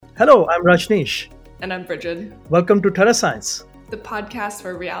Hello, I'm Rajneesh. And I'm Bridget, Welcome to Terra Science. the podcast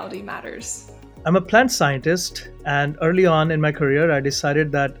where reality matters. I'm a plant scientist, and early on in my career, I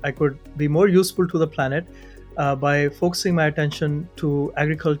decided that I could be more useful to the planet by focusing my attention to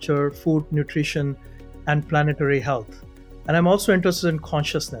agriculture, food, nutrition, and planetary health. And I'm also interested in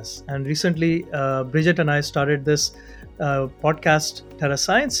consciousness. And recently, Bridget and I started this podcast, Terra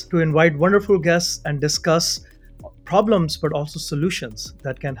Science, to invite wonderful guests and discuss problems, but also solutions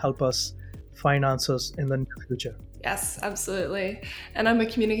that can help us find answers in the near future. Yes, absolutely. And I'm a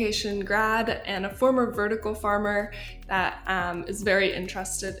communication grad and a former vertical farmer that is very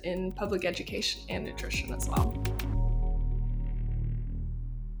interested in public education and nutrition as well.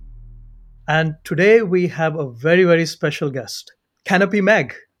 And today we have a very, very special guest, Canopy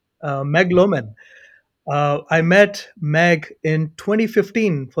Meg, Meg Lowman. I met Meg in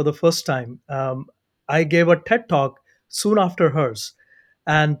 2015 for the first time. I gave a TED talk soon after hers.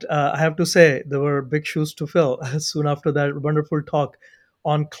 And I have to say, there were big shoes to fill soon after that wonderful talk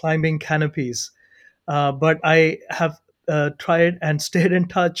on climbing canopies. But I have tried and stayed in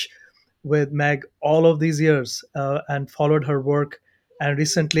touch with Meg all of these years and followed her work, and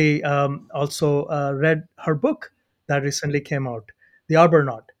recently also read her book that recently came out, The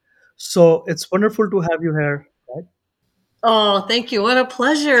Arbornaut. So it's wonderful to have you here. Right? Oh, thank you. What a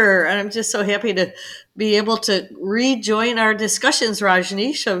pleasure. I'm just so happy to be able to rejoin our discussions,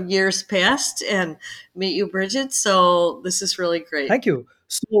 Rajneesh, of years past and meet you, Bridget. So this is really great. Thank you.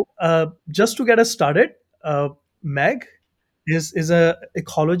 So just to get us started, Meg is a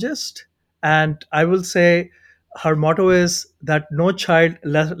ecologist, and I will say her motto is that no child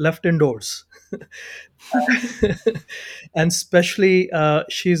left indoors. And especially,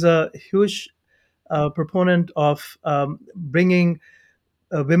 she's a huge proponent of bringing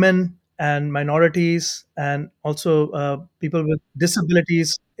women and minorities and also people with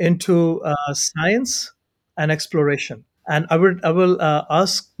disabilities into science and exploration. And I will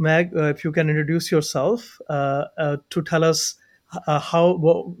ask Meg if you can introduce yourself to tell us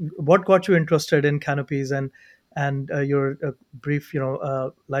what got you interested in canopies and your brief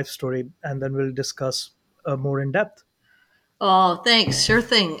life story, and then we'll discuss more in depth. Oh, thanks. Sure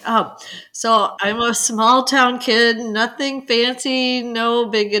thing. So I'm a small town kid, nothing fancy, no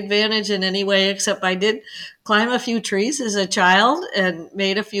big advantage in any way, except I did climb a few trees as a child and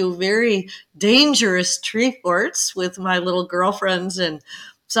made a few very dangerous tree forts with my little girlfriends. And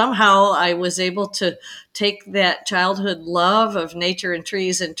somehow I was able to take that childhood love of nature and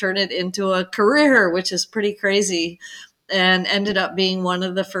trees and turn it into a career, which is pretty crazy, and ended up being one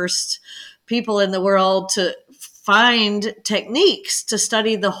of the first people in the world to find techniques to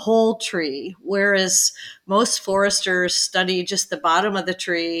study the whole tree, whereas most foresters study just the bottom of the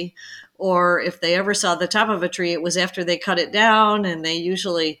tree, or if they ever saw the top of a tree, it was after they cut it down, and they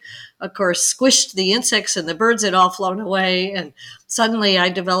usually, of course, squished the insects and the birds had all flown away. And suddenly I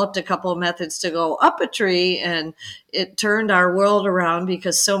developed a couple of methods to go up a tree, and it turned our world around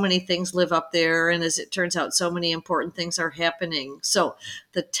because so many things live up there. And as it turns out, so many important things are happening. So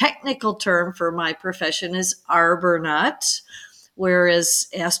the technical term for my profession is Arbornaut, whereas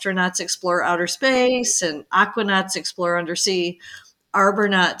astronauts explore outer space and aquanauts explore undersea.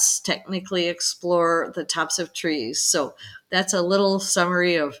 Arbonauts technically explore the tops of trees. So that's a little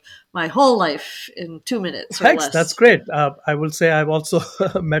summary of my whole life in 2 minutes or Thanks, less. that's great. I will say I've also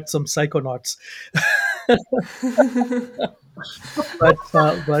met some psychonauts. But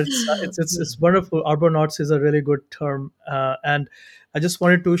it's wonderful. Arbonauts is a really good term, and I just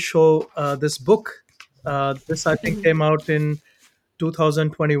wanted to show this book. This I think came out in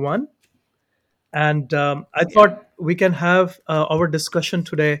 2021, and I thought we can have our discussion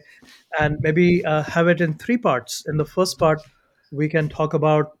today, and maybe have it in three parts. In the first part, we can talk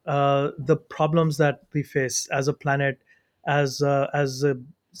about the problems that we face as a planet, as a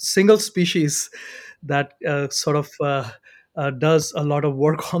single species that does a lot of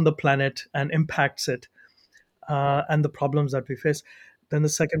work on the planet and impacts it, and the problems that we face. Then the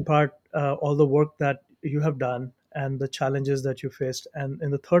second part, all the work that you have done and the challenges that you faced. And in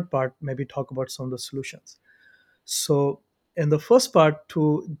the third part, maybe talk about some of the solutions. So in the first part,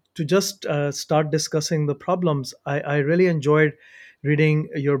 to just start discussing the problems, I really enjoyed reading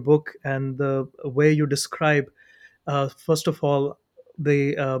your book and the way you describe, first of all,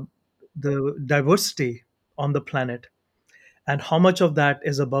 the diversity on the planet and how much of that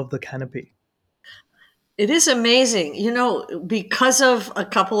is above the canopy. It is amazing. Because of a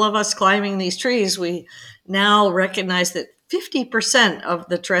couple of us climbing these trees, we now recognize that 50% of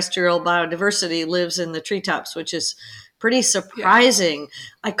the terrestrial biodiversity lives in the treetops, which is pretty surprising.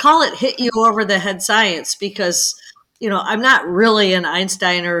 I call it hit you over the head science because I'm not really an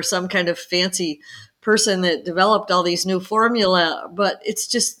Einstein or some kind of fancy person that developed all these new formula, but it's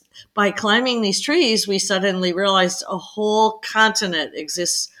just by climbing these trees, we suddenly realized a whole continent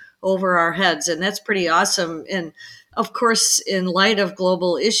exists over our heads. And that's pretty awesome. And of course, in light of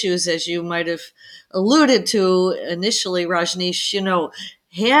global issues, as you might have alluded to initially, Rajneesh,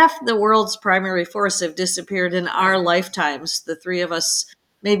 half the world's primary forests have disappeared in our lifetimes. The three of us,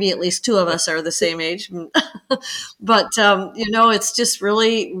 maybe at least two of us, are the same age. But, it's just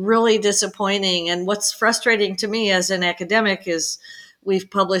really, really disappointing. And what's frustrating to me as an academic is we've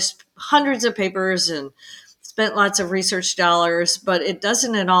published hundreds of papers and spent lots of research dollars, but it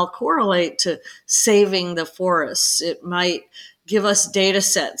doesn't at all correlate to saving the forests. It might give us data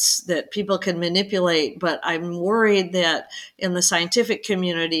sets that people can manipulate, but I'm worried that in the scientific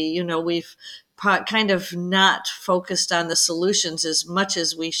community, we've kind of not focused on the solutions as much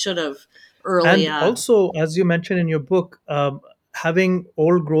as we should have early And on. also, as you mentioned in your book, having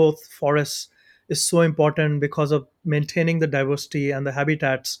old growth forests is so important because of maintaining the diversity and the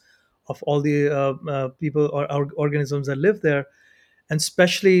habitats of all the people or organisms that live there, and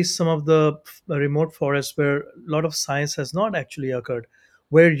especially some of the remote forests where a lot of science has not actually occurred,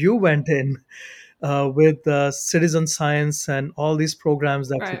 where you went in with citizen science and all these programs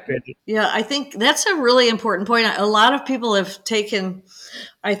that you Right. created. Yeah, I think that's a really important point. A lot of people have taken,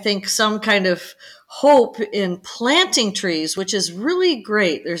 I think, some kind of hope in planting trees, which is really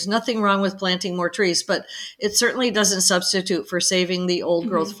great. There's nothing wrong with planting more trees, but it certainly doesn't substitute for saving the old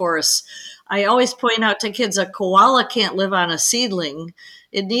growth forests. I always point out to kids a koala can't live on a seedling.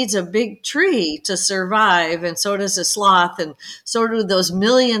 It needs a big tree to survive, and so does a sloth, and so do those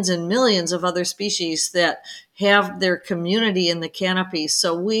millions and millions of other species that have their community in the canopies.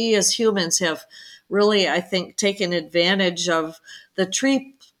 So we as humans have really, I think, taken advantage of the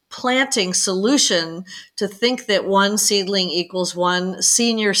tree planting solution to think that one seedling equals one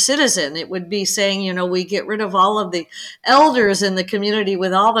senior citizen. It would be saying, we get rid of all of the elders in the community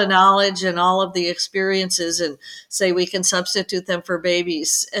with all the knowledge and all of the experiences and say we can substitute them for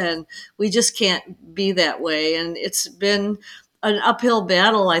babies. And we just can't be that way. And it's been an uphill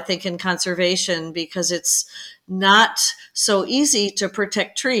battle, I think, in conservation because it's not so easy to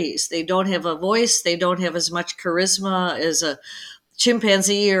protect trees. They don't have a voice. They don't have as much charisma as a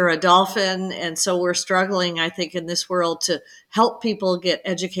chimpanzee or a dolphin. And so we're struggling, I think, in this world to help people get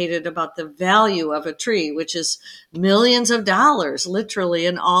educated about the value of a tree, which is millions of dollars, literally,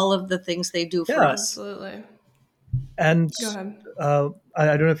 in all of the things they do for Yeah, us. Absolutely. and Go ahead. I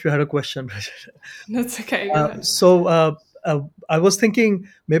don't know if you had a question. That's okay. Go ahead. So I was thinking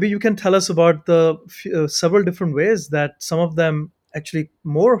maybe you can tell us about the several different ways that some of them, actually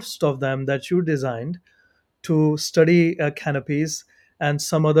most of them, that you designed to study canopies, and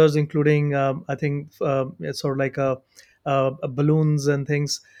some others, including I think it's sort of like balloons and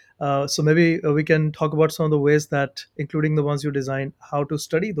things. So maybe we can talk about some of the ways that, including the ones you designed, how to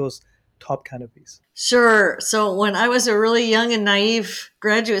study those top canopies. Sure. So when I was a really young and naive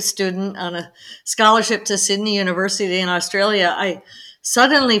graduate student on a scholarship to Sydney University in Australia, I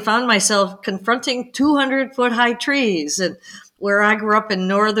suddenly found myself confronting 200-foot high trees. And where I grew up in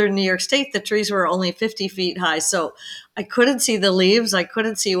northern New York State, the trees were only 50 feet high. So I couldn't see the leaves. I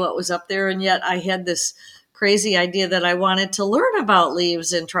couldn't see what was up there. And yet I had this crazy idea that I wanted to learn about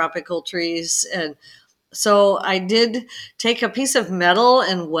leaves in tropical trees. And so I did take a piece of metal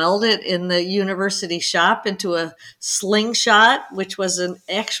and weld it in the university shop into a slingshot, which was an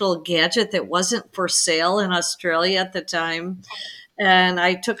actual gadget that wasn't for sale in Australia at the time. And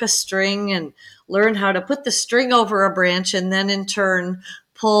I took a string and learned how to put the string over a branch and then in turn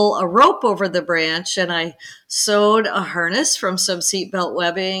pull a rope over the branch. And I sewed a harness from some seatbelt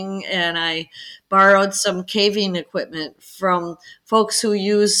webbing, and I borrowed some caving equipment from folks who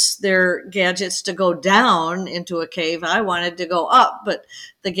use their gadgets to go down into a cave. I wanted to go up, but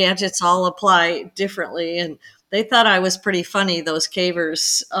the gadgets all apply differently. And they thought I was pretty funny, those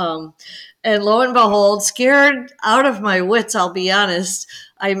cavers. And lo and behold, scared out of my wits, I'll be honest,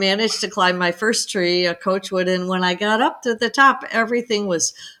 I managed to climb my first tree, a coachwood. And when I got up to the top, everything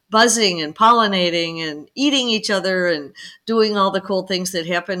was buzzing and pollinating and eating each other and doing all the cool things that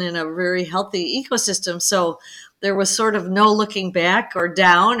happen in a very healthy ecosystem. So there was sort of no looking back or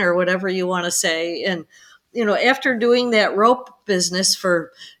down or whatever you want to say. And, after doing that rope business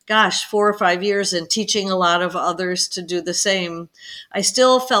for, 4 or 5 years and teaching a lot of others to do the same, I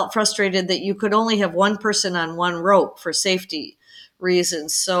still felt frustrated that you could only have one person on one rope for safety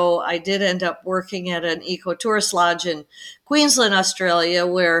reasons. So I did end up working at an ecotourist lodge in Queensland, Australia,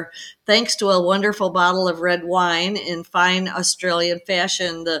 where thanks to a wonderful bottle of red wine in fine Australian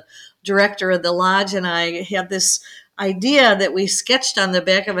fashion, the director of the lodge and I had this idea that we sketched on the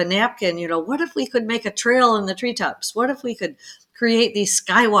back of a napkin, what if we could make a trail in the treetops? What if we could create these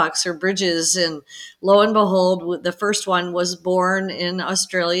skywalks or bridges? And lo and behold, the first one was born in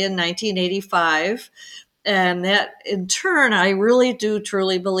Australia in 1985. And that in turn, I really do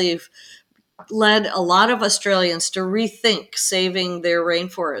truly believe led a lot of Australians to rethink saving their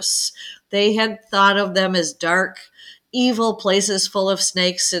rainforests. They had thought of them as dark, evil places full of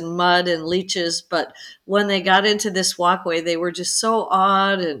snakes and mud and leeches. But when they got into this walkway, they were just so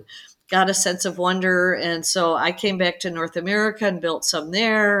awed and got a sense of wonder. And so I came back to North America and built some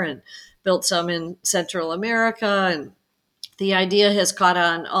there and built some in Central America. And the idea has caught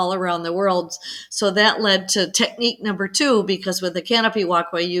on all around the world. So that led to technique number two, because with the canopy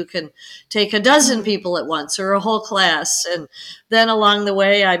walkway, you can take a dozen people at once or a whole class. And then along the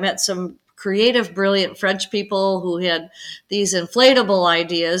way, I met some creative, brilliant French people who had these inflatable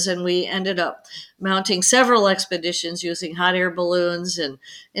ideas. And we ended up mounting several expeditions using hot air balloons and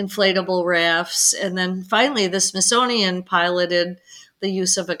inflatable rafts. And then finally, the Smithsonian piloted the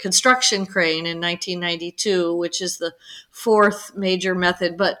use of a construction crane in 1992, which is the fourth major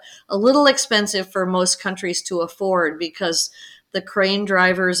method, but a little expensive for most countries to afford because the crane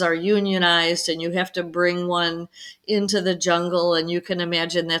drivers are unionized and you have to bring one into the jungle. And you can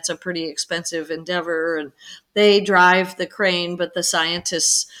imagine that's a pretty expensive endeavor. And they drive the crane, but the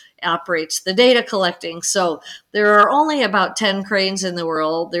scientists operates the data collecting. So there are only about 10 cranes in the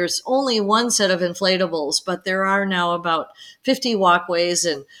world. There's only one set of inflatables, but there are now about 50 walkways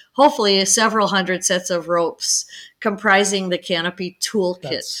and hopefully several hundred sets of ropes comprising the canopy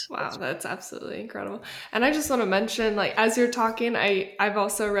toolkit. Wow, that's absolutely incredible. And I just want to mention, like, as you're talking, I've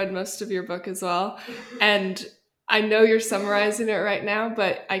also read most of your book as well. And I know you're summarizing it right now,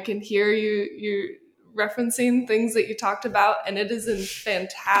 but I can hear you referencing things that you talked about, and it is in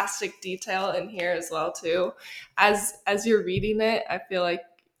fantastic detail in here as well too. As you're reading it, I feel like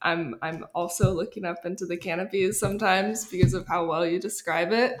I'm also looking up into the canopies sometimes because of how well you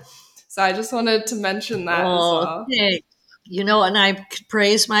describe it. So I just wanted to mention that as well. Thanks. And I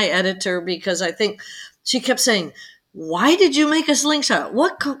praise my editor because I think she kept saying, "Why did you make a slingshot?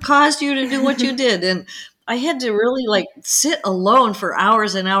 What caused you to do what you did?" And I had to really sit alone for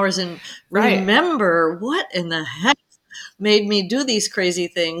hours and hours and remember what in the heck made me do these crazy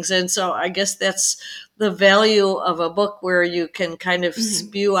things. And so I guess that's the value of a book where you can kind of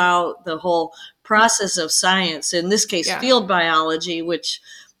spew out the whole process of science, in this case, field biology, which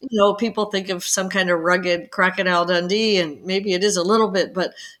people think of some kind of rugged Crocodile Dundee, and maybe it is a little bit,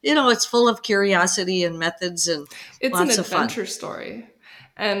 but it's full of curiosity and methods and it's lots an of fun. adventure story.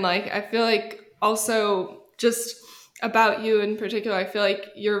 And I feel like also just about you in particular, I feel like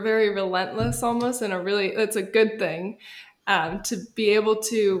you're very relentless almost, and it's a good thing to be able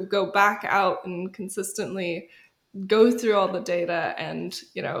to go back out and consistently go through all the data and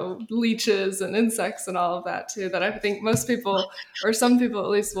leeches and insects and all of that too, that I think most people, or some people at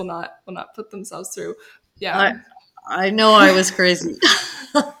least, will not put themselves through. I know I was crazy.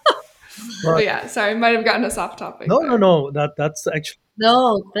 But yeah, sorry, I might have gotten us off topic. No. That's actually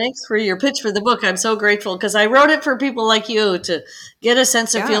No, thanks for your pitch for the book. I'm so grateful because I wrote it for people like you to get a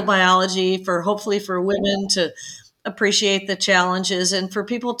sense of field biology, hopefully for women to appreciate the challenges, and for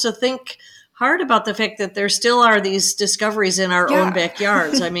people to think hard about the fact that there still are these discoveries in our own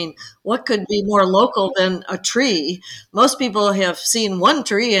backyards. I mean, what could be more local than a tree? Most people have seen one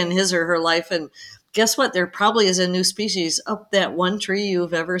tree in his or her life, and guess what? There probably is a new species up that one tree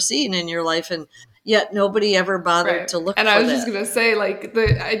you've ever seen in your life, and yet nobody ever bothered to look and for I was that. just going to say,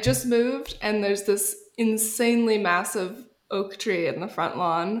 I just moved, and there's this insanely massive oak tree in the front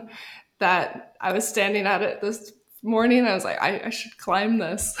lawn that I was standing at it this morning. I was like, I should climb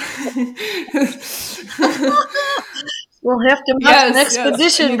this. We'll have to mount an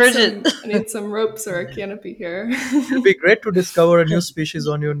expedition, Bridget. I need some ropes or a canopy here. It'd be great to discover a new species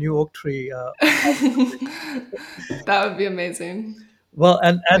on your new oak tree. That would be amazing. Well,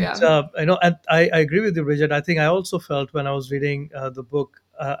 and I agree with you, Bridget. I think I also felt when I was reading the book,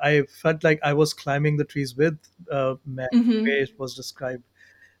 I felt like I was climbing the trees with Meg, the way it was described,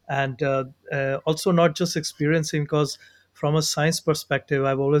 and also not just experiencing, because from a science perspective,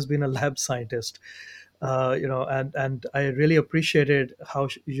 I've always been a lab scientist, and I really appreciated how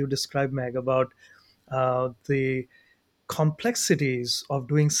you described, Meg, about the complexities of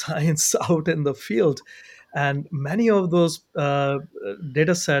doing science out in the field. And many of those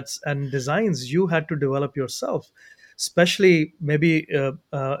data sets and designs you had to develop yourself, especially maybe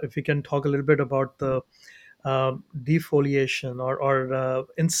if we can talk a little bit about the defoliation or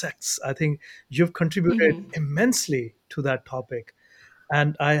insects. I think you've contributed immensely to that topic.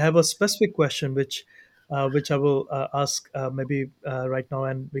 And I have a specific question, which which I will ask maybe right now,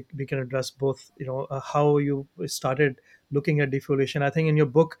 and we can address both. How you started looking at defoliation. I think in your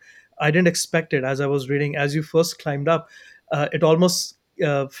book, I didn't expect it as I was reading. As you first climbed up, it almost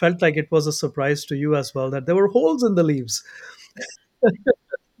felt like it was a surprise to you as well that there were holes in the leaves.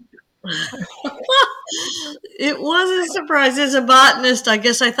 It was a surprise. As a botanist, I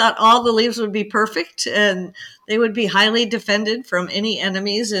guess I thought all the leaves would be perfect and they would be highly defended from any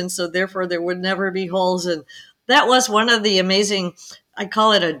enemies. And so, therefore, there would never be holes. And that was one of the amazing, I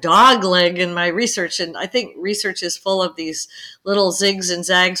call it a dog leg in my research. And I think research is full of these little zigs and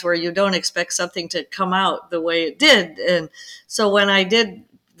zags where you don't expect something to come out the way it did. And so, when I did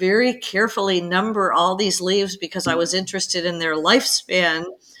very carefully number all these leaves because I was interested in their lifespan,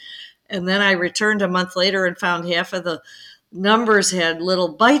 and then I returned a month later and found half of the numbers had little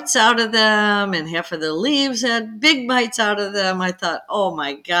bites out of them and half of the leaves had big bites out of them. I thought, oh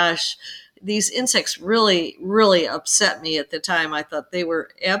my gosh, these insects really, really upset me at the time. I thought they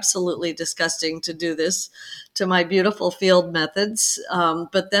were absolutely disgusting to do this to my beautiful field methods.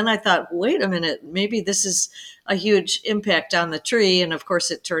 But then I thought, wait a minute, maybe this is a huge impact on the tree. And of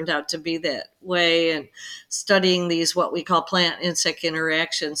course, it turned out to be that way. And studying these, what we call plant insect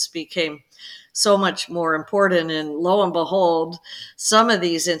interactions, became so much more important. And lo and behold, some of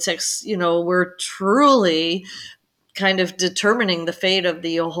these insects, were truly kind of determining the fate of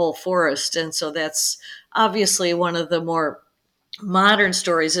the whole forest. And so that's obviously one of the more modern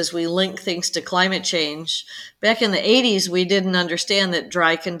stories as we link things to climate change. Back in the 80s, we didn't understand that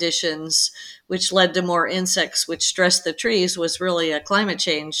dry conditions, which led to more insects, which stressed the trees, was really a climate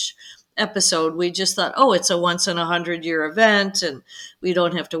change episode. We just thought, oh, it's a once in 100-year event and we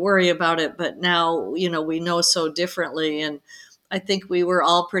don't have to worry about it. But now, we know so differently. And I think we were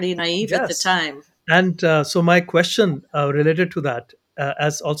all pretty naive at the Yes. time. And so my question related to that,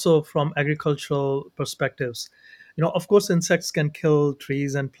 as also from agricultural perspectives, of course, insects can kill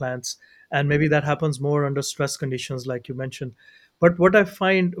trees and plants, and maybe that happens more under stress conditions, like you mentioned. But what I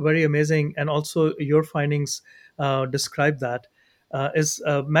find very amazing, and also your findings describe that, is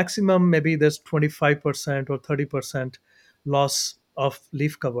maximum maybe there's 25% or 30% loss of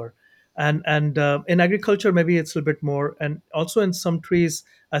leaf cover, and in agriculture maybe it's a little bit more, and also in some trees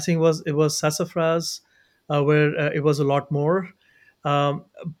I think it was sassafras, where it was a lot more. Um,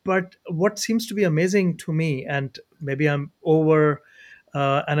 but what seems to be amazing to me, and maybe I'm over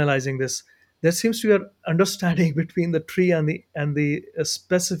analyzing this, there seems to be an understanding between the tree and the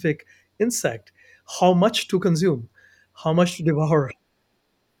specific insect, how much to consume, how much to devour.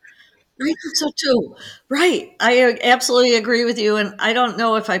 I think so too. Right. I absolutely agree with you. And I don't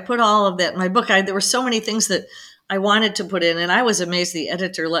know if I put all of that in my book. There were so many things that I wanted to put in, and I was amazed the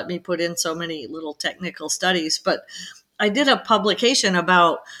editor let me put in so many little technical studies. But I did a publication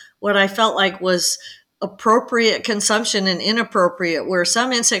about what I felt like was appropriate consumption and inappropriate, where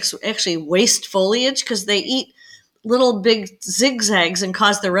some insects actually waste foliage because they eat little big zigzags and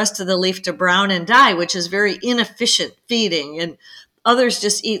cause the rest of the leaf to brown and die, which is very inefficient feeding. And others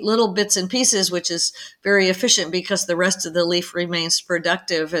just eat little bits and pieces, which is very efficient because the rest of the leaf remains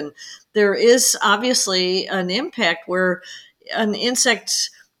productive. And there is obviously an impact where an insect,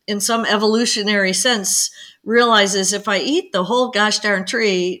 in some evolutionary sense, realizes if I eat the whole gosh darn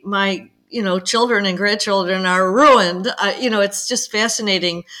tree, my children and grandchildren are ruined. It's just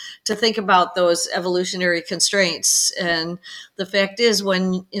fascinating to think about those evolutionary constraints. And the fact is,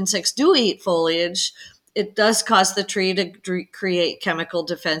 when insects do eat foliage, it does cause the tree to create chemical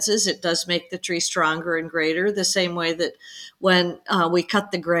defenses. It does make the tree stronger and greater, the same way that when we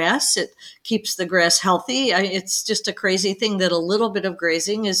cut the grass, it keeps the grass healthy. It's just a crazy thing that a little bit of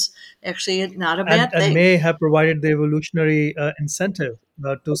grazing is actually not a and bad and thing. may have provided the evolutionary incentive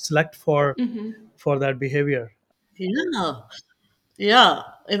to select for Hmm. for that behavior. Yeah. Yeah.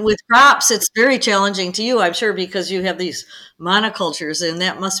 And with crops, it's very challenging to you, I'm sure, because you have these monocultures, and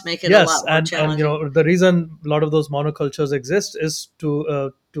that must make it a Yes, lot more and challenging. the reason a lot of those monocultures exist is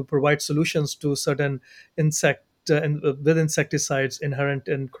to provide solutions to certain insect with insecticides inherent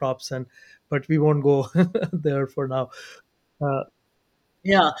in crops, and but we won't go there for now. Uh,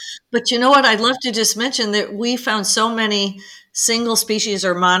 Yeah. But you know what? I'd love to just mention that we found so many single species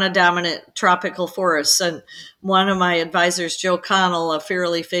or monodominant tropical forests. And one of my advisors, Joe Connell, a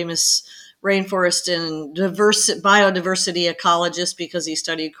fairly famous rainforest and biodiversity ecologist because he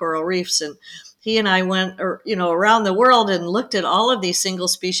studied coral reefs, and he and I went around the world and looked at all of these single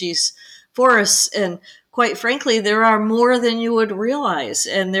species forests. And quite frankly, there are more than you would realize.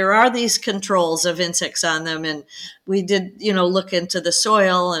 And there are these controls of insects on them. And we did, look into the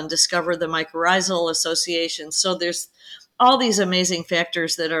soil and discover the mycorrhizal associations. So there's all these amazing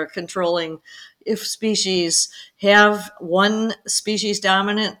factors that are controlling, if species have one species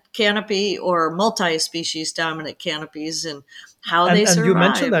dominant canopy or multi-species dominant canopies and how they And you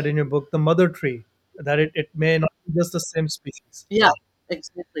mentioned survive. that in your book, the mother tree, that it may not be just the same species. Yeah,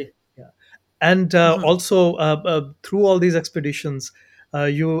 exactly. Yeah. And Mhm. also, through all these expeditions,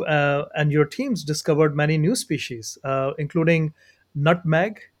 you and your teams discovered many new species, including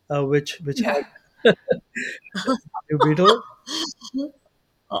nutmeg, which Yeah. has new beetle,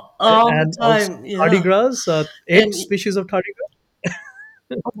 All the and also time, yeah. tardigrades, eight And species of tardigrade.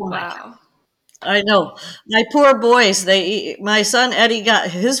 oh my, Wow. I know. My poor boys, my son Eddie got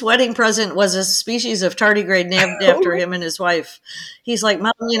his wedding present was a species of tardigrade named Oh, after him and his wife. He's like,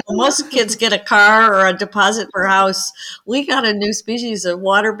 Mom, most kids get a car or a deposit for a house. We got a new species of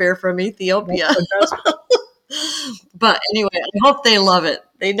water bear from that's Ethiopia. fantastic. But anyway, I hope they love it.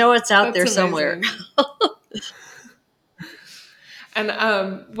 They know it's out That's there somewhere. amazing.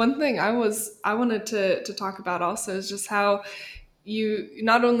 And one thing I wanted to talk about also is just how you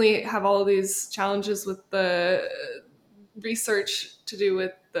not only have all these challenges with the research to do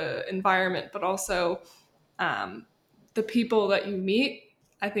with the environment, but also um, the people that you meet.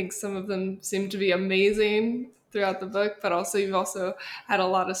 I think some of them seem to be amazing throughout the book, but also you've also had a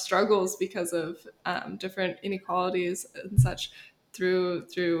lot of struggles because of different inequalities and such through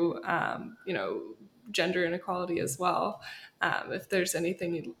gender inequality as well. If there's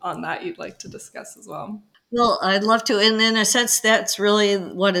anything on that you'd like to discuss as well. Well, I'd love to. And in a sense, that's really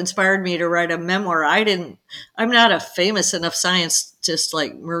what inspired me to write a memoir. I'm not a famous enough scientist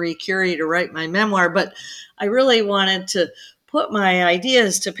like Marie Curie to write my memoir, but I really wanted to put my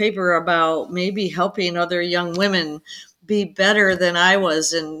ideas to paper about maybe helping other young women be better than I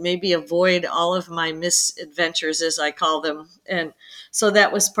was and maybe avoid all of my misadventures, as I call them. And so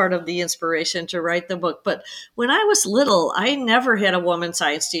that was part of the inspiration to write the book. But when I was little, I never had a woman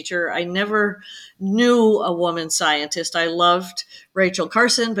science teacher. I never knew a woman scientist. I loved Rachel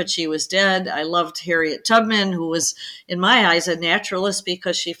Carson, but she was dead. I loved Harriet Tubman, who was, in my eyes, a naturalist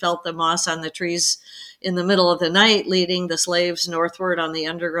because she felt the moss on the trees in the middle of the night, leading the slaves northward on the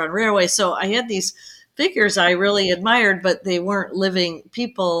Underground Railway. So I had these figures I really admired, but they weren't living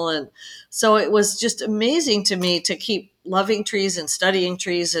people. And so it was just amazing to me to keep loving trees and studying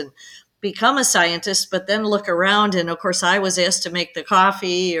trees and become a scientist, but then look around. And of course, I was asked to make the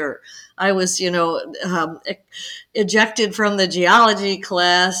coffee, or I was, ejected from the geology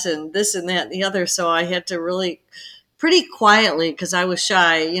class and this and that and the other. So I had to really pretty quietly, because I was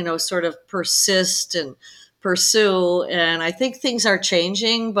shy, sort of persist and pursue. And I think things are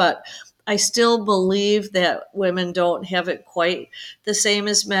changing, but I still believe that women don't have it quite the same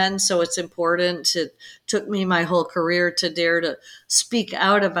as men. So it's important. It took me my whole career to dare to speak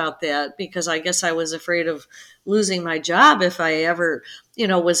out about that, because I guess I was afraid of losing my job if I ever,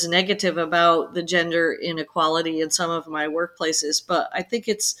 was negative about the gender inequality in some of my workplaces. But I think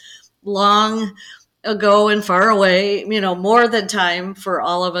it's long ago and far away, more than time for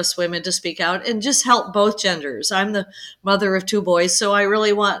all of us women to speak out and just help both genders. I'm the mother of two boys, so I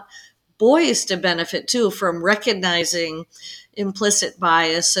really want boys to benefit too from recognizing implicit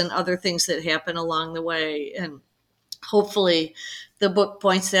bias and other things that happen along the way. And hopefully the book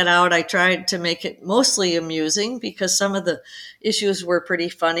points that out. I tried to make it mostly amusing because some of the issues were pretty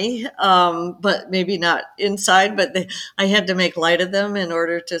funny, but maybe not inside, but I had to make light of them in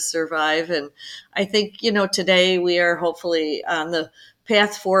order to survive. And I think, today we are hopefully on the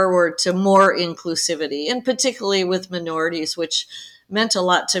path forward to more inclusivity, and particularly with minorities, which meant a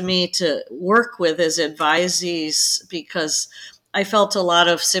lot to me to work with as advisees, because I felt a lot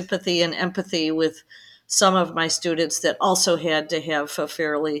of sympathy and empathy with some of my students that also had to have a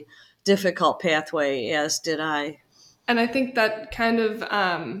fairly difficult pathway, as did I. And I think that kind of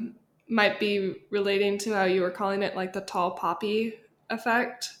might be relating to how you were calling it, like the tall poppy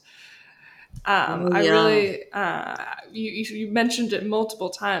effect. Oh, I yeah. really, you mentioned it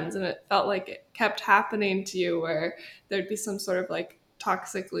multiple times, and it felt like it kept happening to you, where there'd be some sort of like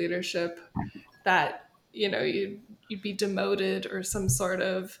toxic leadership that you'd be demoted, or some sort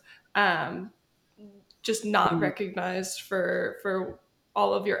of um, just not recognized for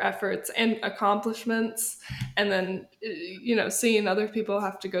all of your efforts and accomplishments, and then seeing other people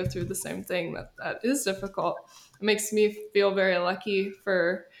have to go through the same thing, that is difficult. It makes me feel very lucky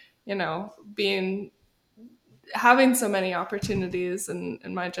for being having so many opportunities in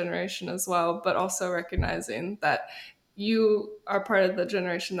my generation as well, but also recognizing that you are part of the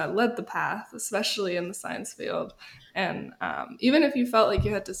generation that led the path, especially in the science field. And even if you felt like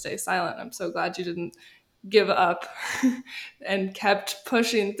you had to stay silent, I'm so glad you didn't give up and kept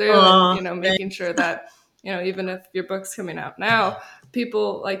pushing through, and Oh, making sure that even if your book's coming out now,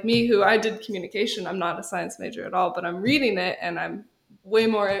 people like me who I did communication, I'm not a science major at all, but I'm reading it and I'm way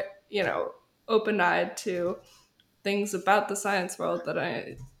more, open-eyed to things about the science world that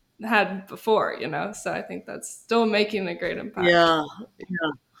I had before, So I think that's still making a great impact. Yeah.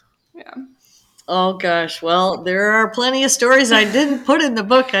 Yeah. Yeah. Oh gosh. Well, there are plenty of stories I didn't put in the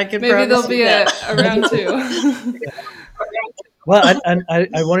book. I can Maybe promise there'll you be that. a round two. Well, and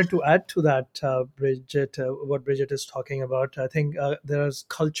I wanted to add to that, Bridget, what Bridget is talking about. I think there's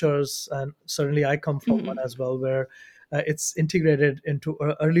cultures, and certainly I come from one Mhm. as well, where it's integrated into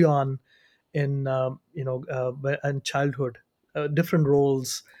early on in and childhood, different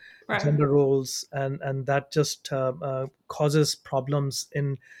roles, Right. gender roles, and that just causes problems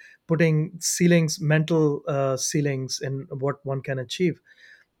in putting ceilings, mental ceilings in what one can achieve.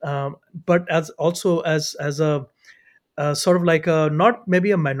 But as also as a sort of like a, not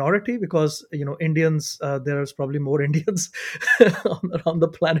maybe a minority, because Indians, there's probably more Indians around the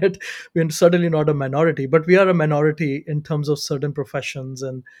planet. We're certainly not a minority, but we are a minority in terms of certain professions,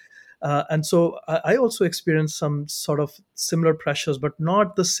 and so I also experienced some sort of similar pressures, but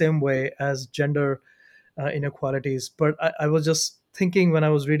not the same way as gender inequalities. But I was just thinking when I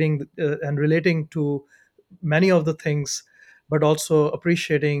was reading and relating to many of the things, but also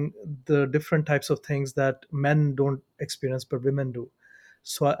appreciating the different types of things that men don't experience but women do.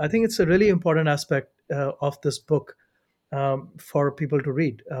 So I think it's a really important aspect of this book, for people to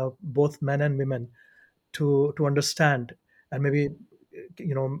read, both men and women, to understand and maybe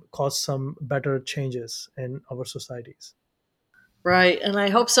cause some better changes in our societies. Right, and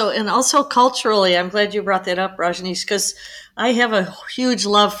I hope so. And also culturally, I'm glad you brought that up, Rajneesh, because I have a huge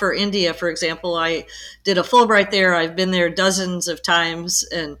love for India. For example, I did a Fulbright there. I've been there dozens of times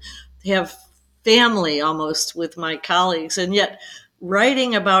and have family almost with my colleagues. And yet,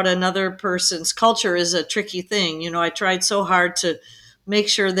 writing about another person's culture is a tricky thing. I tried so hard to make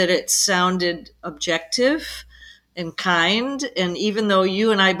sure that it sounded objective and kind. And even though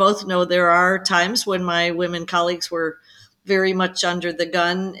you and I both know there are times when my women colleagues were very much under the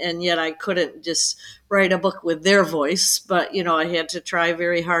gun, and yet I couldn't just write a book with their voice. But I had to try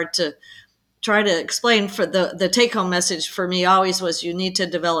very hard to try to explain. For the take home message for me always was, you need to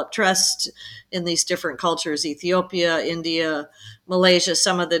develop trust in these different cultures: Ethiopia, India, Malaysia,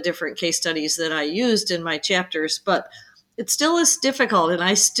 some of the different case studies that I used in my chapters. But it still is difficult, and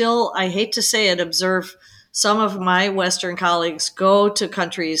I hate to say it, observe some of my Western colleagues go to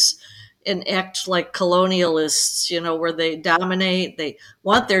countries and act like colonialists, where they dominate, they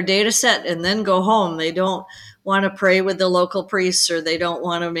want their data set and then go home. They don't want to pray with the local priests, or they don't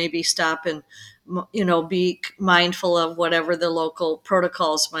want to maybe stop and be mindful of whatever the local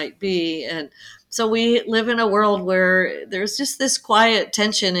protocols might be. And so we live in a world where there's just this quiet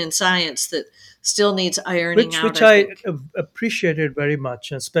tension in science that still needs ironing which out, which I I think. appreciated very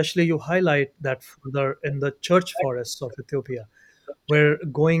much, especially you highlight that further in the church forests of Ethiopia, where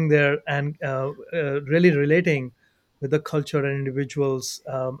going there and really relating with the culture and individuals,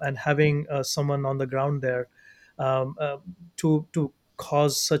 and having someone on the ground there, to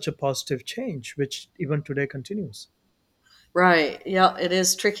cause such a positive change, which even today continues. Right. Yeah, it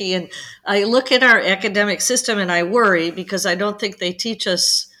is tricky. And I look at our academic system and I worry because I don't think they teach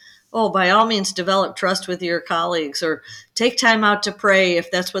us, oh, by all means, develop trust with your colleagues, or take time out to pray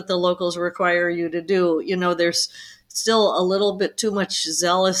if that's what the locals require you to do. There's still a little bit too much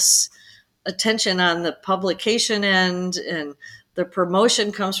zealous attention on the publication end, and the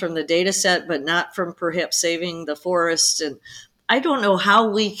promotion comes from the data set but not from perhaps saving the forest. And I don't know how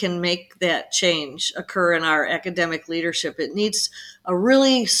we can make that change occur in our academic leadership. It needs a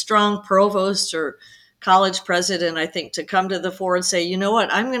really strong provost or college president, I think, to come to the fore and say, you know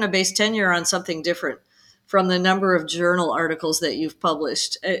what, I'm going to base tenure on something different from the number of journal articles that you've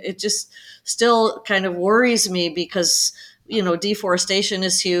published. It just still kind of worries me because deforestation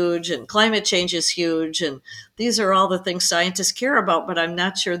is huge and climate change is huge, and these are all the things scientists care about, but I'm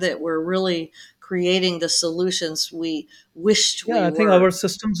not sure that we're really creating the solutions we wished Yeah, we I think our were.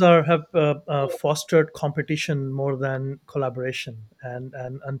 systems have fostered competition more than collaboration, and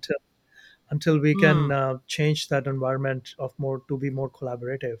until we can Mm, change that environment of more to be more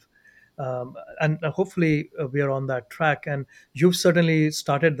collaborative. And hopefully we are on that track. And you've certainly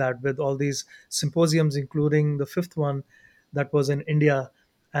started that with all these symposiums, including the fifth one that was in India.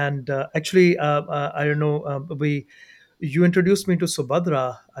 And actually, I don't know, we you introduced me to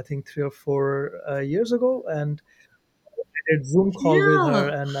Subhadra, I think 3 or 4 years ago, and I did Zoom call with her,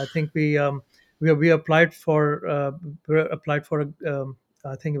 yeah. and I think we applied for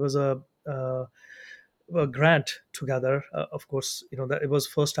I think it was a a grant together. Of course, that it was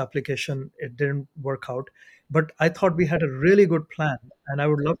first application. It didn't work out, but I thought we had a really good plan, and I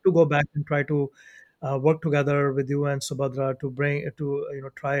would love to go back and try to work together with you and Subhadra to bring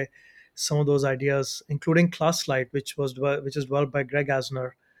to try some of those ideas, including Class Light, which is developed by Greg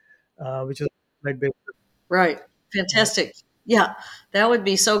Asner, which is light based. Right. Fantastic. Yeah, that would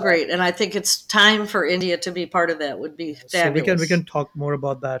be so great. And I think it's time for India to be part of that would be So we fabulous. can talk more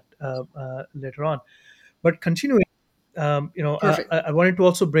about that later on. But continuing, Perfect. I wanted to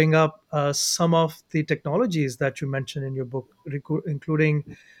also bring up some of the technologies that you mentioned in your book,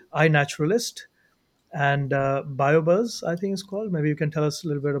 including iNaturalist and BioBuzz, I think it's called. Maybe you can tell us a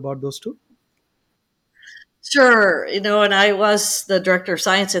little bit about those two. Sure. And I was the director of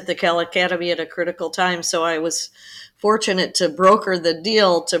science at the Cal Academy at a critical time. So I was fortunate to broker the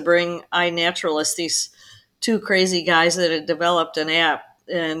deal to bring iNaturalist, these two crazy guys that had developed an app.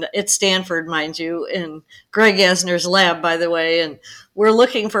 And it's Stanford, mind you, in Greg Asner's lab, by the way. And we're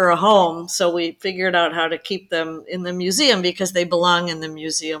looking for a home. So we figured out how to keep them in the museum because they belong in the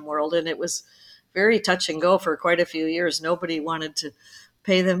museum world. And it was very touch and go for quite a few years. Nobody wanted to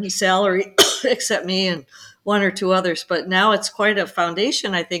pay them a salary except me and one or two others. But now it's quite a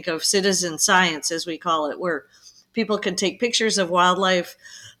foundation, I think, of citizen science, as we call it, where people can take pictures of wildlife,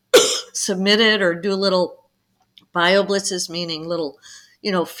 submit it, or do little bioblitzes, meaning little,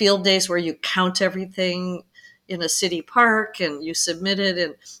 field days where you count everything in a city park and you submit it.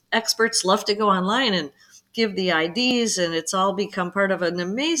 And experts love to go online and give the IDs, and it's all become part of an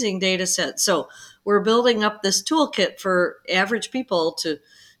amazing data set. So we're building up this toolkit for average people to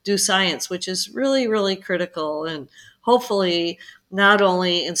do science, which is really, really critical, and hopefully not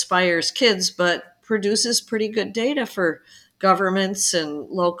only inspires kids, but produces pretty good data for governments and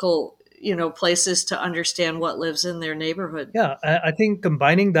local, places to understand what lives in their neighborhood. Yeah, I think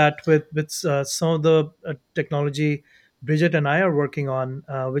combining that with some of the technology Bridget and I are working on,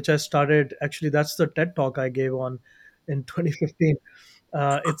 which I started actually. That's the TED talk I gave on in 2015.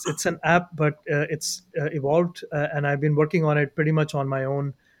 It's an app, but it's evolved, and I've been working on it pretty much on my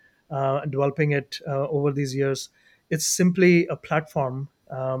own, developing it over these years. It's simply a platform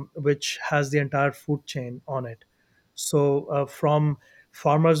which has the entire food chain on it. So from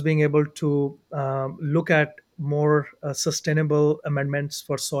farmers being able to look at more sustainable amendments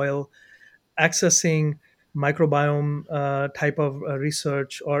for soil, accessing microbiome type of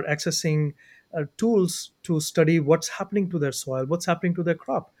research, or accessing tools to study what's happening to their soil, what's happening to their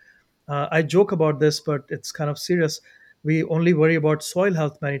crop. I joke about this, but it's kind of serious. We only worry about soil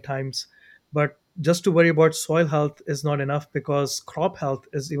health many times, but just to worry about soil health is not enough because crop health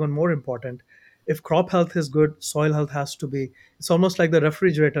is even more important. If crop health is good, soil health has to be. It's almost like the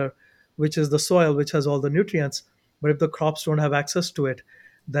refrigerator, which is the soil, which has all the nutrients. But if the crops don't have access to it,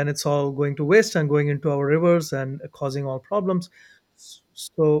 then it's all going to waste and going into our rivers and causing all problems.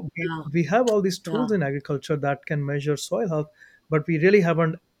 So Yeah, we have all these yeah. tools in agriculture that can measure soil health, but we really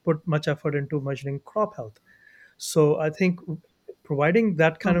haven't put much effort into measuring crop health. So I think providing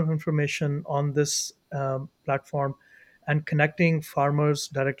that kind of information on this platform and connecting farmers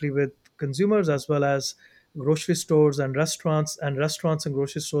directly with consumers, as well as grocery stores and restaurants and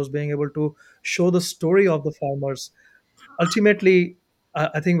grocery stores being able to show the story of the farmers. Ultimately,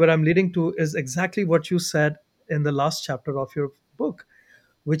 I think what I'm leading to is exactly what you said in the last chapter of your book,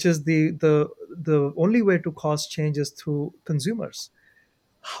 which is the only way to cause change is through consumers,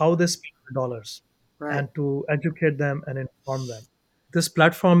 how they spend their dollars, Right. and to educate them and inform them. This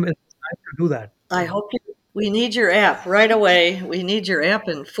platform is designed to do that. I hope we need your app right away. We need your app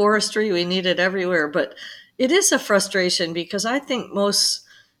in forestry. We need it everywhere. But it is a frustration because I think most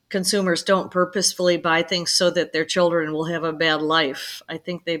consumers don't purposefully buy things so that their children will have a bad life. I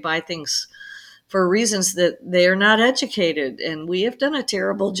think they buy things for reasons that they are not educated. And we have done a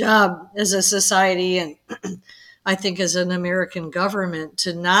terrible job as a society and I think as an American government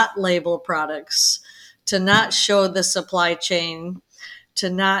to not label products, to not show the supply chain, to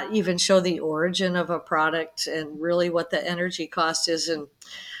not even show the origin of a product and really what the energy cost is. And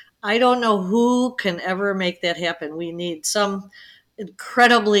I don't know who can ever make that happen. We need some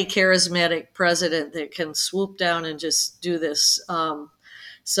incredibly charismatic president that can swoop down and just do this.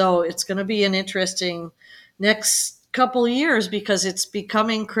 So it's going to be an interesting next couple years because it's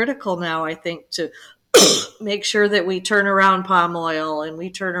becoming critical now, I think, to make sure that we turn around palm oil and we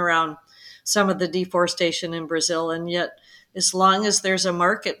turn around some of the deforestation in Brazil. And yet, as long as there's a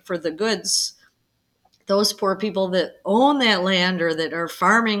market for the goods, those poor people that own that land or that are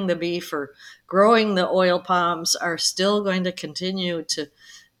farming the beef or growing the oil palms are still going to continue to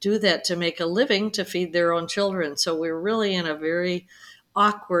do that to make a living to feed their own children. So we're really in a very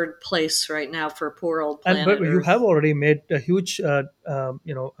awkward place right now for poor old And but planet you have Earth. already made a huge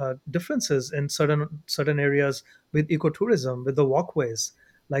differences in certain areas with ecotourism, with the walkways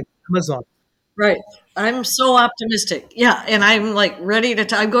like Amazon. Right. I'm so optimistic. Yeah, and I'm like ready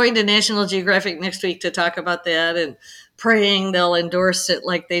to. I'm going to National Geographic next week to talk about that, and praying they'll endorse it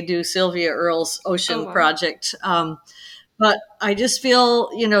like they do Sylvia Earle's Oh Ocean wow. Project. But I just feel,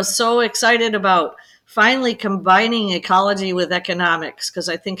 so excited about finally combining ecology with economics, because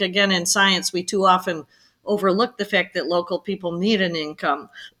I think, again, in science, we too often overlook the fact that local people need an income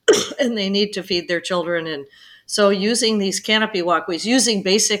and they need to feed their children. And so, using these canopy walkways, using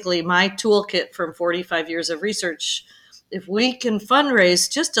basically my toolkit from 45 years of research, if we can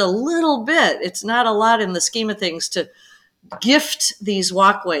fundraise just a little bit, it's not a lot in the scheme of things, to gift these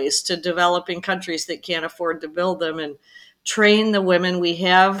walkways to developing countries that can't afford to build them, and train the women. We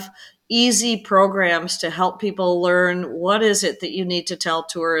have easy programs to help people learn what is it that you need to tell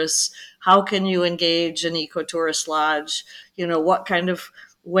tourists, how can you engage an ecotourist lodge, what kind of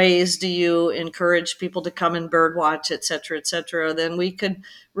ways do you encourage people to come and bird watch, et cetera, et cetera. Then we could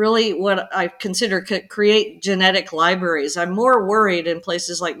really, what I consider, create genetic libraries. I'm more worried in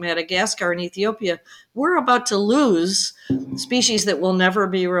places like Madagascar and Ethiopia, we're about to lose species that will never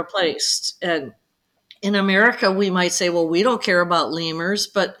be replaced. And in America, we might say, well, we don't care about lemurs,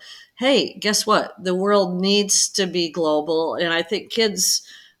 but hey, guess what? The world needs to be global. And I think kids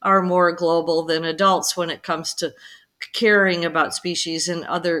are more global than adults when it comes to caring about species in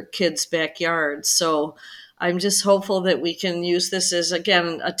other kids' backyards. So I'm just hopeful that we can use this as,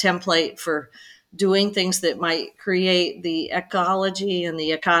 again, a template for doing things that might create the ecology and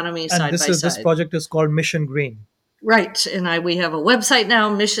the economy And side by this side. project is called Mission Green. Right. And we have a website now,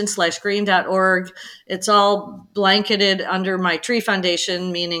 mission/green.org. It's all blanketed under my tree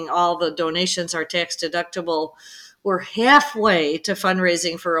foundation, meaning all the donations are tax deductible. We're halfway to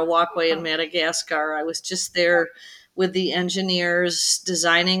fundraising for a walkway in Madagascar. I was just there with the engineers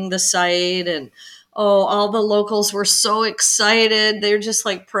designing the site, and all the locals were so excited. They're just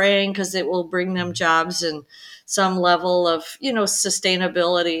like praying because it will bring them jobs and some level of,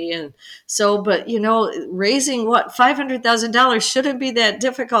 sustainability. And so, but raising what, $500,000 shouldn't be that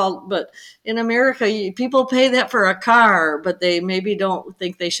difficult. But in America, people pay that for a car, but they maybe don't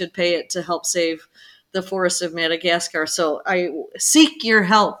think they should pay it to help save the forests of Madagascar. So I seek your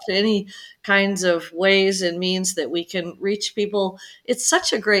help, any kinds of ways and means that we can reach people. It's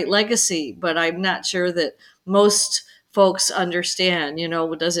such a great legacy, but I'm not sure that most folks understand.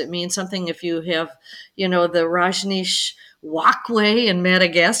 Does it mean something if you have, the Rajneesh walkway in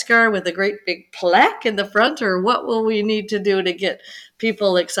Madagascar with a great big plaque in the front, or what will we need to do to get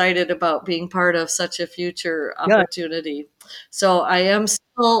people excited about being part of such a future Yeah, opportunity? So I am still,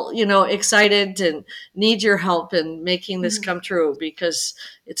 excited and need your help in making this Mhm. come true, because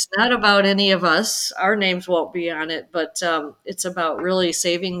it's not about any of us. Our names won't be on it, but it's about really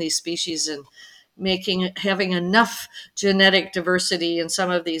saving these species and having enough genetic diversity in some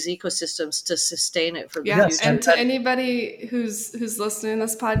of these ecosystems to sustain it for the Yeah, yes, future. and to anybody who's listening to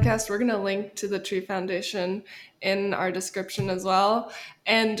this podcast, we're going to link to the Tree Foundation in our description as well.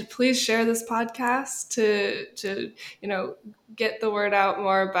 And please share this podcast to get the word out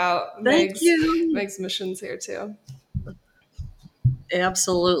more about Thank you. Meg's missions here too.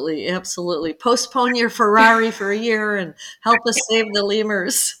 Absolutely, absolutely. Postpone your Ferrari for a year and help us save the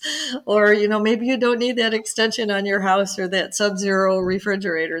lemurs. Or, maybe you don't need that extension on your house or that Sub-Zero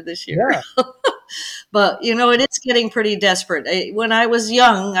refrigerator this year. yeah, But, it is getting pretty desperate. When I was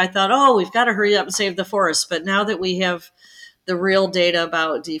young, I thought, oh, we've got to hurry up and save the forest. But now that we have the real data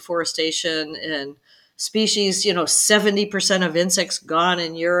about deforestation and species, 70% of insects gone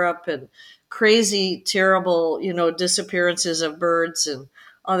in Europe, and crazy, terrible, disappearances of birds and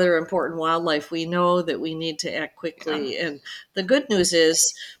other important wildlife, we know that we need to act Yeah. quickly. And the good news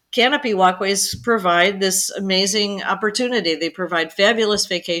is, canopy walkways provide this amazing opportunity. They provide fabulous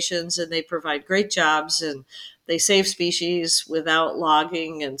vacations, and they provide great jobs, and they save species without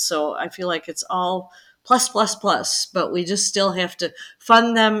logging. And so I feel like it's all plus, plus, plus, but we just still have to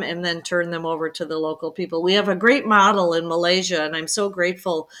fund them and then turn them over to the local people. We have a great model in Malaysia, and I'm so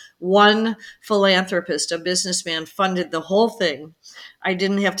grateful. One philanthropist, a businessman, funded the whole thing. I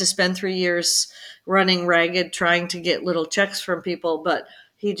didn't have to spend 3 years running ragged trying to get little checks from people, but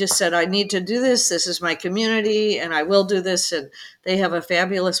he just said, I need to do this. This is my community, and I will do this. And they have a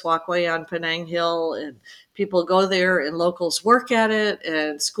fabulous walkway on Penang Hill, and people go there, and locals work at it,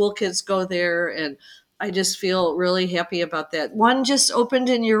 and school kids go there. And I just feel really happy about that. One just opened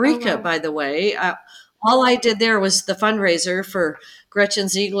in Oh Eureka, wow. by the way. all I did there was the fundraiser for Gretchen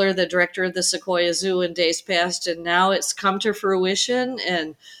Ziegler, the director of the Sequoia Zoo in days past, and now it's come to fruition,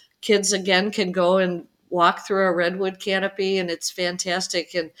 and kids again can go and walk through a redwood canopy, and it's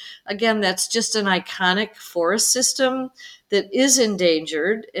fantastic. And again, that's just an iconic forest system that is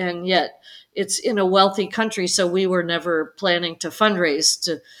endangered, and yet it's in a wealthy country, so we were never planning to fundraise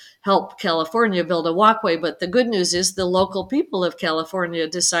to help California build a walkway. But the good news is the local people of California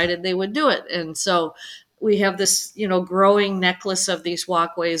decided they would do it. And so we have this, growing necklace of these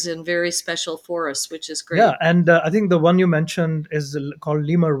walkways in very special forests, which is Yeah, great. and I think the one you mentioned is called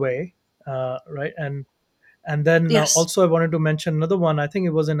Lemur Way, right? And then Yes. also I wanted to mention another one. I think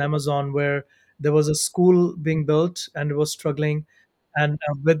it was in Amazon where there was a school being built and it was struggling, and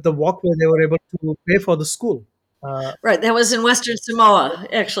with the walkway they were able to pay for the school. Uh, Right. That was in Western Samoa,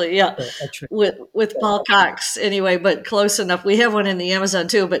 actually. Yeah. okay, actually, With Paul Cox, anyway, but close enough. We have one in the Amazon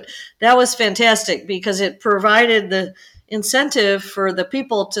too, but that was fantastic because it provided the incentive for the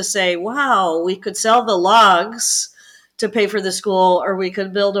people to say, wow, we could sell the logs to pay for the school, or we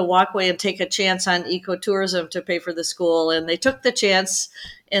could build a walkway and take a chance on ecotourism to pay for the school. And they took the chance,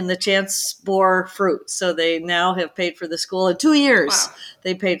 and the chance bore fruit. So they now have paid for the school. In 2 years, Wow.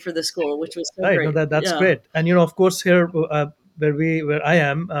 they paid for the school, which was so right. No, great. that's Yeah. great. And of course, here where I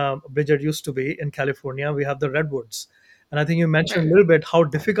am, Bridget used to be in California, we have the redwoods, and I think you mentioned a Right. little bit how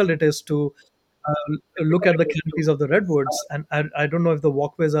difficult it is to look at the canopies of the redwoods, and I don't know if the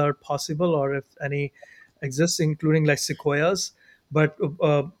walkways are possible or if any exists, including like sequoias. But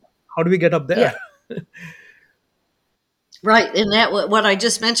how do we get up there? Yeah. Right, and that what I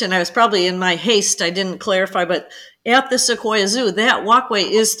just mentioned, I was probably in my haste, I didn't clarify, but at the Sequoia Zoo, that walkway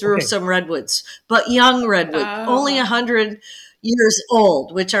is through Okay. some redwoods, but young redwood, only Oh, 100 years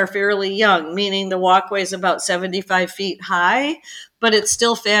old, which are fairly young, meaning the walkway is about 75 feet high, but it's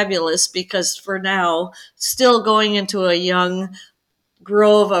still fabulous because for now, still going into a young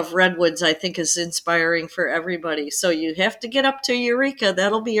grove of redwoods, I think is inspiring for everybody. So you have to get up to Eureka.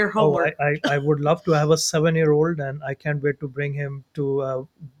 That'll be your Oh, homework. I would love to have a 7-year-old, and I can't wait to bring him to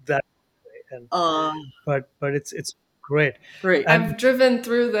that. And Uh, but it's great. Great. And I've driven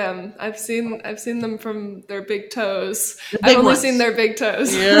through them. I've seen them from their big toes. The I've big only seen ones. their big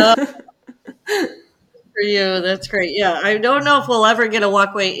toes. Yeah, for you. That's great. Yeah, I don't know if we'll ever get a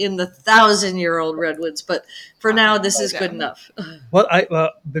walkway in the 1,000-year-old redwoods, but for now, Wow. this is good Yeah. enough. well, I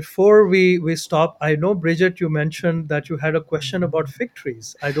before we stop, I know Bridget, you mentioned that you had a question about fig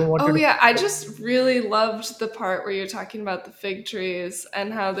trees. I don't want Oh to. yeah, I just really loved the part where you're talking about the fig trees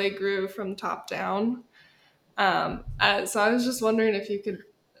and how they grew from top down. So I was just wondering if you could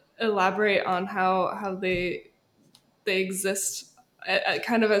elaborate on how they exist,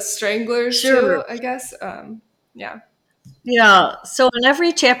 kind of as stranglers too, Sure. I guess. Yeah. Yeah. So in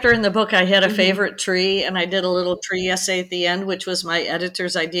every chapter in the book, I had a Hmm. favorite tree, and I did a little tree essay at the end, which was my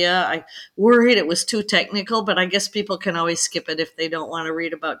editor's idea. I worried it was too technical, but I guess people can always skip it if they don't want to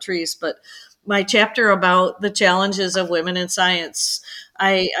read about trees. But my chapter about the challenges of women in science,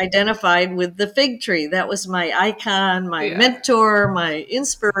 I identified with the fig tree. That was my icon, my Yeah. mentor, my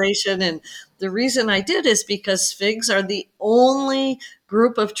inspiration. And the reason I did is because figs are the only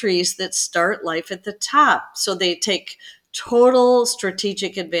group of trees that start life at the top. So they take total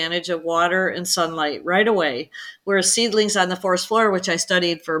strategic advantage of water and sunlight right away. Whereas seedlings on the forest floor, which I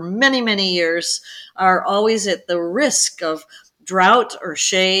studied for many, many years, are always at the risk of drought or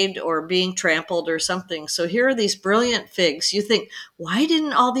shade or being trampled or something. So here are these brilliant figs. You think, why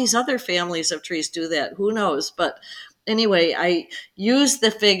didn't all these other families of trees do that? Who knows? But anyway, I use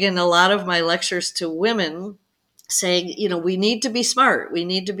the fig in a lot of my lectures to women, saying, we need to be smart, we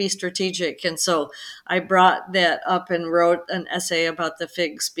need to be strategic. And so I brought that up and wrote an essay about the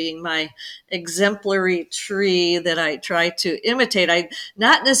figs being my exemplary tree that I try to imitate. I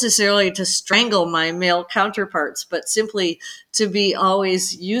not necessarily to strangle my male counterparts, but simply to be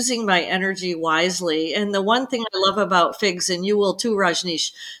always using my energy wisely. And the one thing I love about figs, and you will too,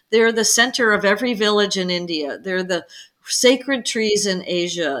 Rajneesh, they're the center of every village in India. They're the sacred trees in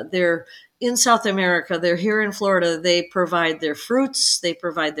Asia. They're in South America, they're here in Florida. They provide their fruits, they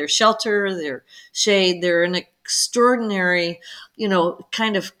provide their shelter, their shade. They're an extraordinary,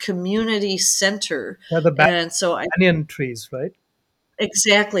 kind of community center. Yeah, the And so I banyan trees, right?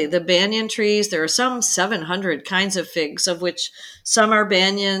 exactly the banyan trees. There are some 700 kinds of figs, of which some are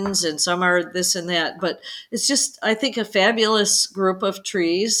banyans and some are this and that. But it's just, I think, a fabulous group of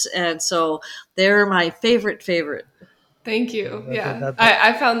trees, and so they're my favorite. Thank Yeah, you. Yeah, that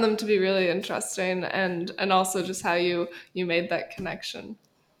I found them to be really interesting, and also just how you made that connection.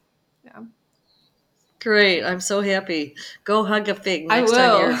 Yeah, Great. I'm so happy. Go hug a fig I next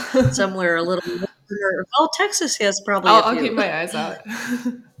time you're will. somewhere a little Oh, Texas has probably a I'll keep few. my eyes out.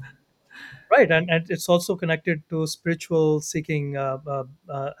 Right, and it's also connected to spiritual seeking. I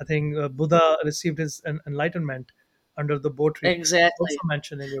think Buddha received his enlightenment under the bo tree. Also Exactly.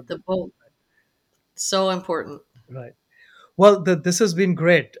 mentioned in your The book. boat. So important. Right. Well, this has been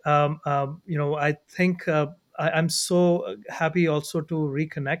great. I think I'm so happy also to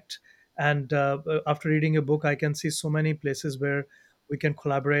reconnect. And after reading your book, I can see so many places where we can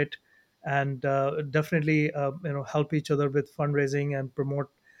collaborate and definitely, help each other with fundraising and promote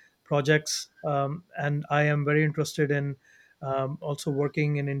projects. And I am very interested in also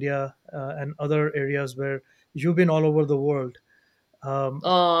working in India and other areas where you've been all over the world. Um,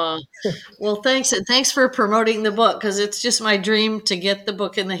 Uh, well, thanks. And thanks for promoting the book because it's just my dream to get the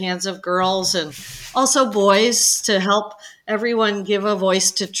book in the hands of girls and also boys to help everyone give a voice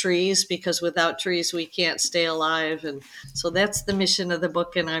to trees because without trees, we can't stay alive. And so that's the mission of the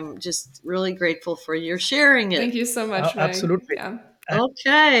book. And I'm just really grateful for your sharing it. Thank you so much, Meg. Absolutely. Yeah.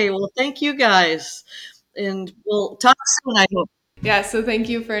 Okay. Well, thank you guys. And we'll talk soon, I hope. Yeah, so thank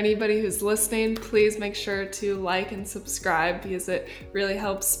you for anybody who's listening. Please make sure to like and subscribe because it really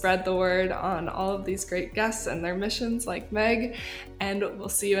helps spread the word on all of these great guests and their missions like Meg. And we'll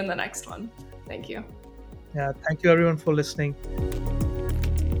see you in the next one. Thank you. Yeah, thank you everyone for listening.